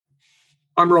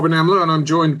I'm Robin Amler, and I'm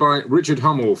joined by Richard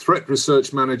Hummel, Threat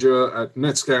Research Manager at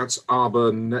NetScout's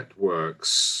Arbor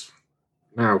Networks.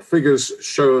 Now, figures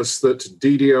show us that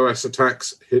DDoS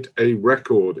attacks hit a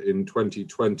record in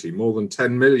 2020, more than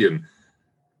 10 million.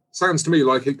 Sounds to me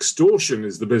like extortion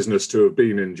is the business to have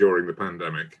been in during the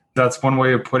pandemic. That's one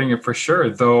way of putting it for sure,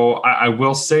 though I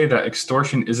will say that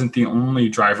extortion isn't the only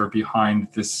driver behind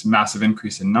this massive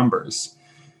increase in numbers.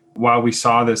 While we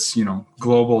saw this,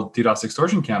 global DDoS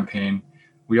extortion campaign,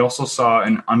 we also saw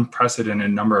an unprecedented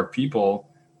number of people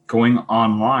going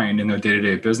online in their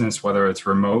day-to-day business, whether it's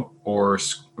remote or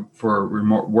for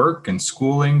remote work and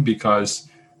schooling, because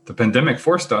the pandemic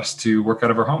forced us to work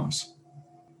out of our homes.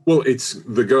 Well, it's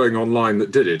the going online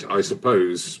that did it, I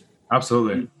suppose.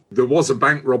 Absolutely. There was a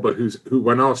bank robber who,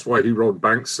 when asked why he robbed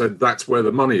banks, said that's where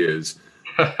the money is.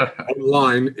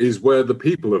 Online is where the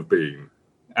people have been.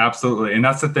 Absolutely. And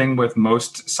that's the thing with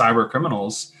most cyber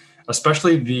criminals,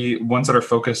 especially the ones that are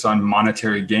focused on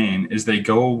monetary gain, is they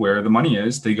go where the money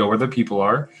is, they go where the people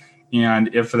are.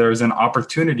 And if there's an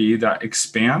opportunity that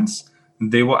expands,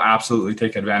 they will absolutely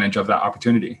take advantage of that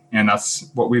opportunity. And that's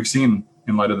what we've seen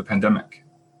in light of the pandemic.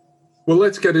 Well,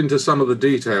 let's get into some of the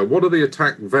detail. What are the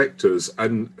attack vectors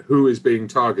and who is being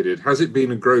targeted? Has it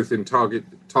been a growth in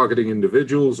targeting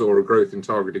individuals or a growth in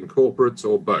targeting corporates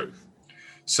or both?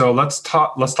 So let's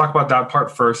talk about that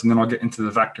part first, and then I'll get into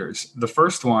the vectors. The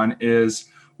first one is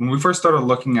when we first started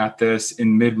looking at this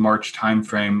in mid-March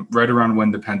timeframe, right around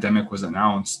when the pandemic was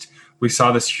announced, we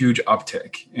saw this huge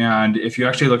uptick. And if you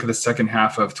actually look at the second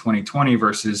half of 2020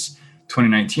 versus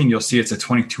 2019, you'll see it's a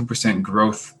 22%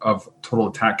 growth of total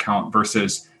attack count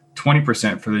versus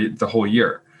 20% for the whole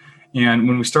year. And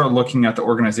when we started looking at the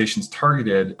organizations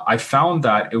targeted, I found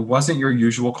that it wasn't your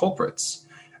usual culprits.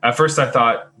 At first, I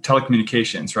thought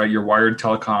telecommunications, right? Your wired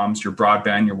telecoms, your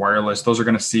broadband, your wireless, those are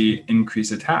going to see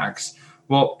increased attacks.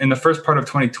 Well, in the first part of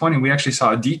 2020, we actually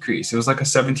saw a decrease. It was like a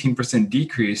 17%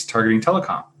 decrease targeting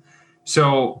telecom.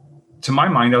 So to my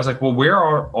mind, I was like, well, where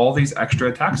are all these extra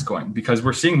attacks going? Because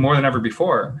we're seeing more than ever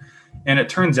before. And it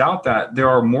turns out that there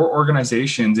are more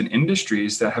organizations and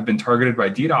industries that have been targeted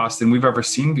by DDoS than we've ever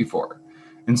seen before.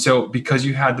 And so because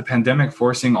you had the pandemic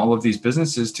forcing all of these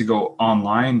businesses to go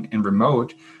online and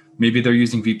remote, maybe they're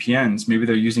using VPNs, maybe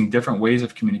they're using different ways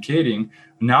of communicating.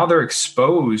 Now they're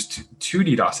exposed to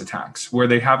DDoS attacks where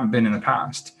they haven't been in the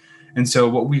past. And so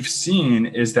what we've seen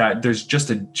is that there's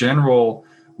just a general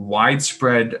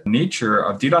widespread nature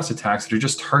of DDoS attacks that are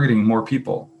just targeting more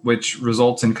people, which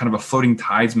results in kind of a floating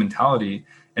tides mentality.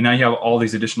 And now you have all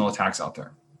these additional attacks out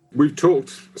there. We've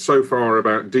talked so far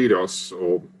about DDoS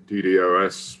or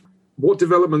DDoS. What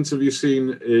developments have you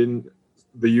seen in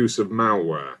the use of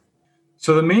malware?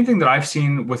 So the main thing that I've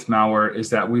seen with malware is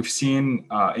that we've seen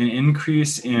an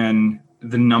increase in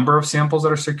the number of samples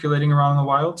that are circulating around in the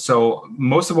wild. So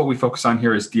most of what we focus on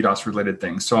here is DDoS related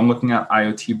things. So I'm looking at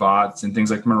IoT bots and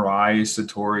things like Mirai,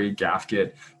 Satori,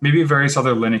 GAFGit, maybe various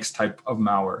other Linux type of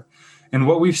malware. And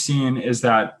what we've seen is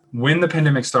that when the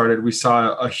pandemic started, we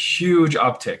saw a huge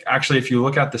uptick. Actually, if you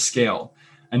look at the scale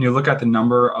and you look at the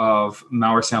number of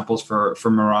malware samples for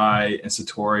Mirai and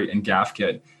Satori and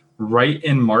GAFGit, right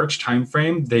in March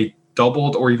timeframe, they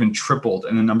doubled or even tripled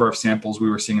in the number of samples we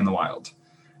were seeing in the wild.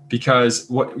 Because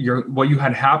what you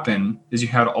had happen is you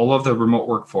had all of the remote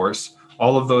workforce,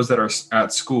 all of those that are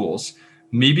at schools.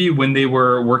 Maybe when they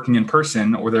were working in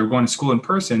person or they were going to school in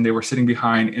person, they were sitting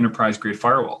behind enterprise-grade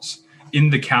firewalls in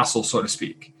the castle, so to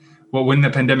speak. Well, when the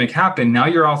pandemic happened, now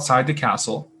you're outside the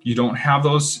castle. You don't have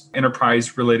those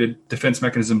enterprise-related defense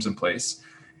mechanisms in place.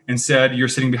 Instead, you're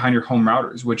sitting behind your home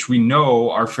routers, which we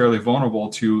know are fairly vulnerable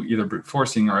to either brute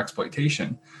forcing or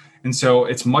exploitation. And so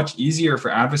it's much easier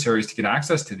for adversaries to get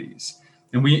access to these.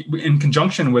 And we, in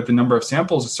conjunction with the number of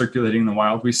samples circulating in the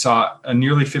wild, we saw a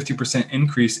nearly 50%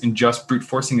 increase in just brute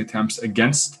forcing attempts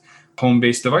against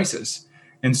home-based devices.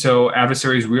 And so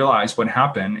adversaries realized what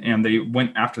happened and they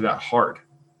went after that hard.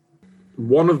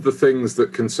 One of the things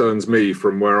that concerns me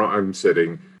from where I'm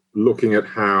sitting, looking at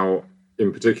how,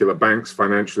 in particular, banks,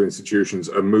 financial institutions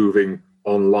are moving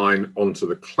online onto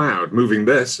the cloud, moving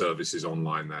their services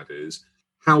online, that is,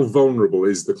 how vulnerable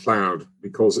is the cloud?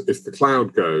 Because if the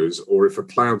cloud goes, or if a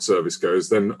cloud service goes,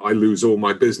 then I lose all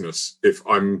my business if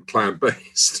I'm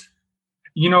cloud-based.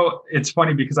 It's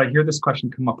funny because I hear this question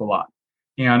come up a lot.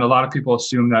 And a lot of people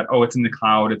assume that, it's in the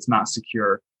cloud, it's not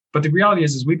secure. But the reality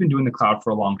is we've been doing the cloud for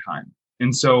a long time.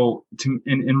 And so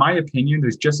in my opinion,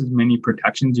 there's just as many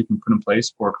protections you can put in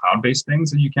place for cloud-based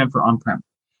things as you can for on-prem.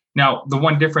 Now, the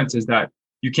one difference is that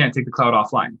you can't take the cloud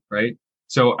offline, right?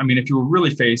 So, if you were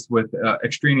really faced with an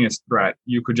extraneous threat,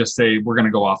 you could just say, we're going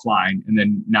to go offline, and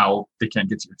then now they can't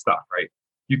get to your stuff, right?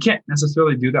 You can't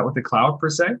necessarily do that with the cloud per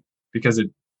se, because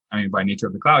by nature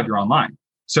of the cloud, you're online.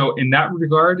 So in that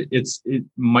regard, it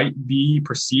might be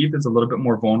perceived as a little bit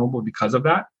more vulnerable because of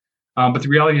that. But the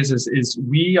reality is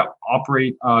we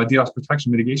operate DDoS protection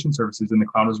mitigation services in the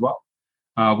cloud as well.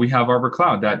 We have Arbor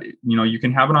Cloud that, you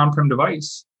can have an on-prem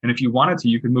device, and if you wanted to,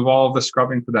 you could move all of the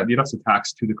scrubbing for that DDoS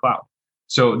attacks to the cloud.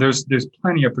 So there's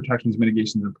plenty of protections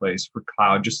mitigations in place for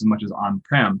cloud just as much as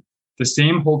on-prem. The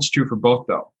same holds true for both,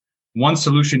 though. One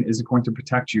solution isn't going to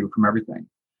protect you from everything.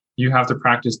 You have to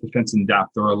practice defense in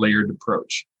depth or a layered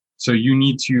approach. So you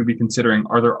need to be considering,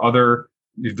 are there other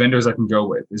vendors I can go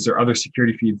with? Is there other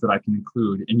security feeds that I can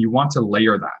include? And you want to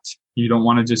layer that. You don't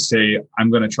want to just say,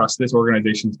 I'm going to trust this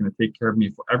organization is going to take care of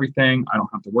me for everything. I don't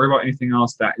have to worry about anything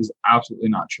else. That is absolutely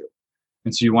not true.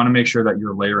 And so you want to make sure that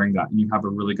you're layering that and you have a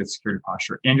really good security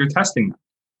posture and you're testing that.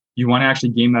 You want to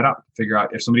actually game that up to figure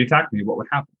out, if somebody attacked me, what would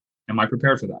happen? Am I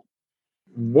prepared for that?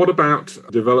 What about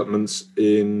developments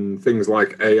in things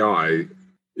like AI?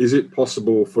 Is it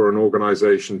possible for an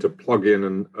organization to plug in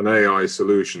an AI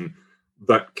solution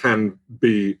that can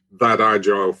be that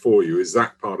agile for you? Is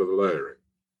that part of the layering?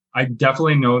 I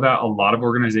definitely know that a lot of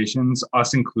organizations,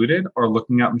 us included, are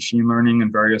looking at machine learning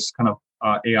and various kind of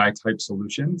AI type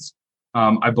solutions.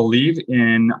 I believe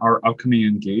in our upcoming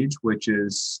Engage, which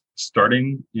is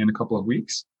starting in a couple of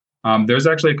weeks, there's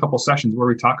actually a couple sessions where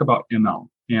we talk about ML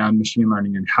and machine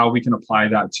learning and how we can apply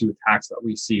that to attacks that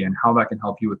we see and how that can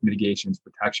help you with mitigations,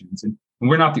 protections. And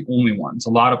we're not the only ones. A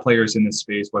lot of players in this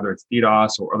space, whether it's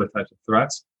DDoS or other types of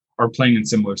threats, are playing in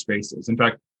similar spaces. In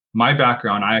fact, my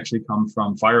background, I actually come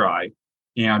from FireEye.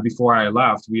 And before I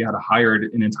left, we had hired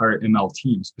an entire ML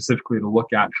team specifically to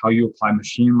look at how you apply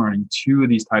machine learning to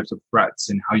these types of threats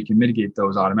and how you can mitigate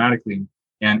those automatically.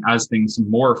 And as things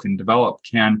morph and develop,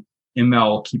 can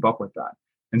ML keep up with that?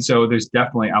 And so there's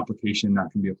definitely application that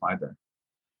can be applied there.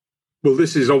 Well,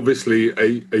 this is obviously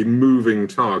a moving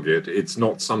target. It's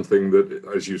not something that,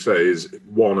 as you say, is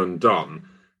one and done.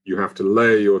 You have to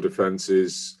layer your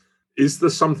defenses. Is there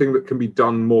something that can be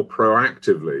done more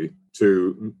proactively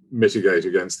to mitigate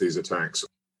against these attacks?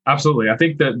 Absolutely. I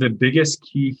think that the biggest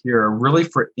key here, really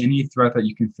for any threat that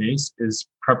you can face, is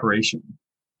preparation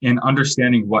and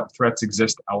understanding what threats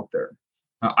exist out there.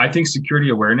 I think security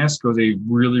awareness goes a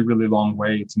really, really long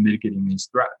way to mitigating these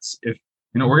threats. If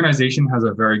an organization has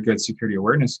a very good security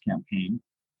awareness campaign,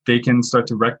 they can start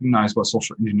to recognize what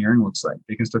social engineering looks like.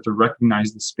 They can start to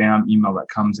recognize the spam email that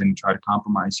comes in and try to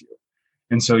compromise you.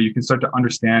 And so you can start to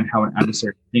understand how an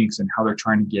adversary thinks and how they're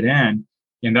trying to get in.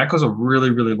 And that goes a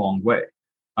really, really long way.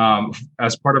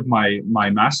 As part of my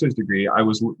master's degree, I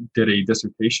did a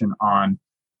dissertation on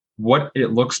what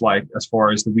it looks like as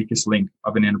far as the weakest link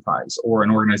of an enterprise or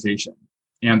an organization.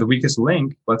 And the weakest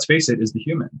link, let's face it, is the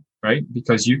human, right?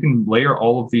 Because you can layer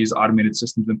all of these automated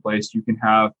systems in place. You can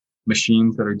have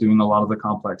machines that are doing a lot of the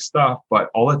complex stuff, but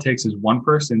all it takes is one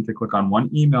person to click on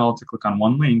one email, to click on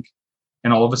one link,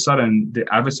 and all of a sudden the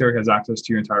adversary has access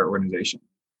to your entire organization.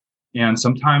 And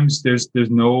sometimes there's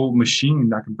no machine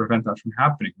that can prevent that from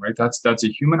happening, right? That's a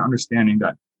human understanding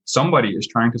that somebody is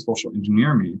trying to social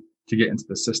engineer me to get into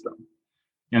the system.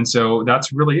 And so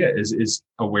that's really it, is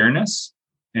awareness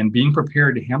and being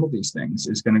prepared to handle these things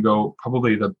is going to go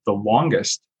probably the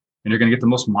longest, and you're going to get the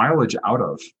most mileage out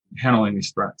of handling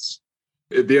these threats.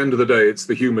 At the end of the day, it's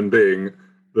the human being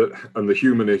and the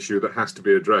human issue that has to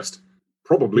be addressed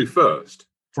probably first.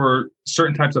 For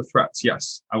certain types of threats,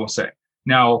 yes, I will say.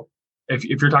 Now, if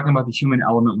you're talking about the human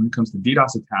element when it comes to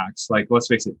DDoS attacks, like, let's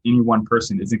face it, any one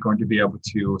person isn't going to be able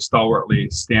to stalwartly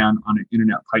stand on an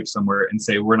internet pipe somewhere and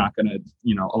say, we're not going to,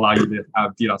 allow you to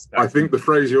have DDoS attacks. I think the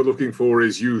phrase you're looking for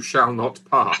is "you shall not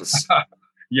pass."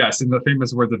 Yes, in the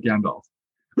famous words of Gandalf.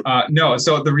 No,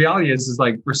 so the reality is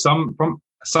like from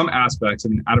some aspects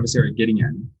of an adversary getting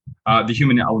in, the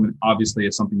human element obviously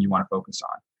is something you want to focus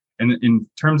on. And in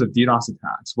terms of DDoS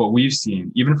attacks, what we've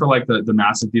seen, even for like the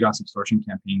massive DDoS extortion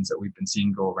campaigns that we've been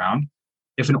seeing go around,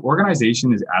 if an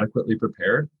organization is adequately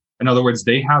prepared, in other words,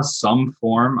 they have some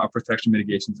form of protection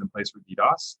mitigations in place for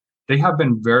DDoS, they have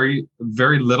been very,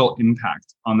 very little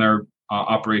impact on their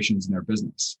operations and their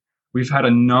business. We've had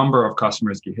a number of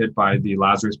customers get hit by the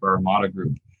Lazarus Bar Armada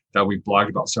group that we've blogged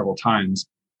about several times.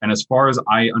 And as far as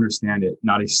I understand it,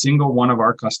 not a single one of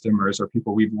our customers or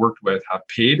people we've worked with have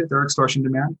paid their extortion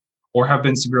demand or have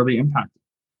been severely impacted.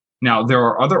 Now, there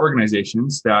are other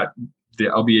organizations that the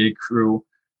LBA crew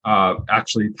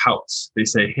actually touts. They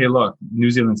say, hey, look,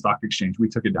 New Zealand Stock Exchange, we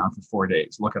took it down for 4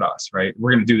 days. Look at us, right?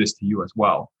 We're going to do this to you as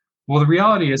well. Well, the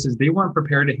reality is they weren't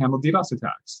prepared to handle DDoS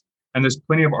attacks. And there's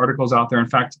plenty of articles out there. In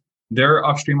fact, their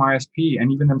upstream ISP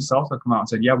and even themselves have come out and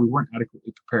said, yeah, we weren't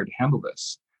adequately prepared to handle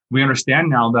this. We understand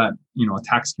now that,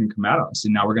 attacks can come at us,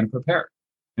 and now we're going to prepare.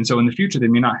 And so in the future, they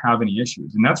may not have any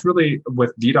issues. And that's really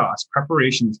with DDoS,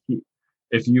 preparation is key.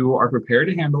 If you are prepared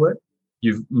to handle it,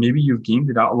 you've gamed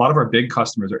it out. A lot of our big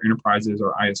customers or enterprises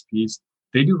or ISPs,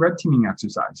 they do red teaming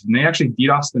exercises, and they actually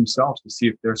DDoS themselves to see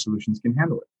if their solutions can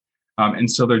handle it. And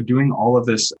so they're doing all of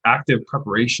this active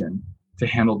preparation to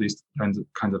handle these kinds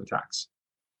of attacks.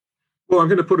 Well, I'm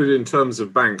going to put it in terms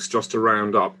of banks just to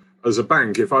round up. As a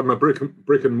bank, if I'm a brick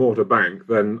and mortar bank,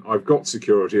 then I've got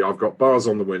security. I've got bars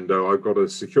on the window. I've got a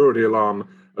security alarm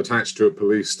attached to a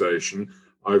police station.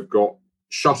 I've got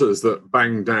shutters that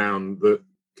bang down that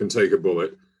can take a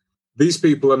bullet. These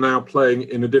people are now playing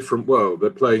in a different world.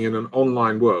 They're playing in an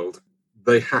online world.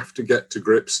 They have to get to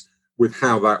grips with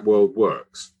how that world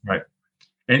works. Right.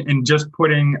 And just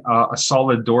putting a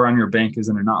solid door on your bank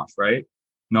isn't enough, right?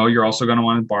 No, you're also going to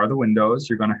want to bar the windows.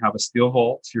 You're going to have a steel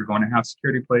vault. You're going to have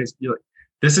security plates.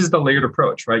 This is the layered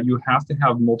approach, right? You have to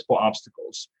have multiple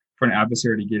obstacles for an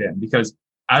adversary to get in, because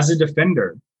as a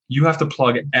defender, you have to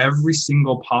plug every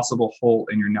single possible hole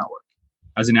in your network.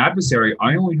 As an adversary,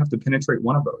 I only have to penetrate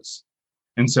one of those.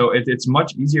 And so it's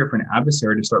much easier for an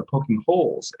adversary to start poking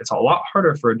holes. It's a lot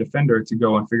harder for a defender to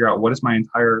go and figure out what is my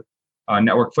entire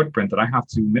network footprint that I have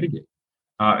to mitigate.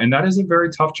 And that is a very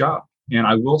tough job. And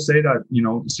I will say that,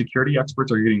 security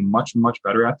experts are getting much, much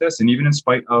better at this. And even in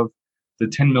spite of the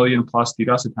 10 million plus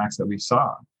DDoS attacks that we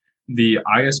saw, the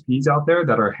ISPs out there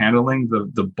that are handling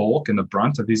the bulk and the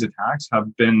brunt of these attacks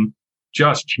have been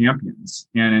just champions.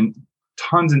 And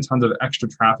tons and tons of extra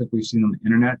traffic we've seen on the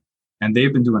internet. And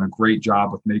they've been doing a great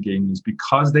job with mitigating these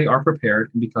because they are prepared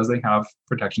and because they have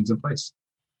protections in place.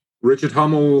 Richard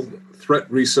Hummel,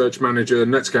 Threat Research Manager,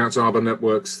 NetScout's Arbor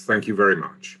Networks, thank you very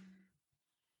much.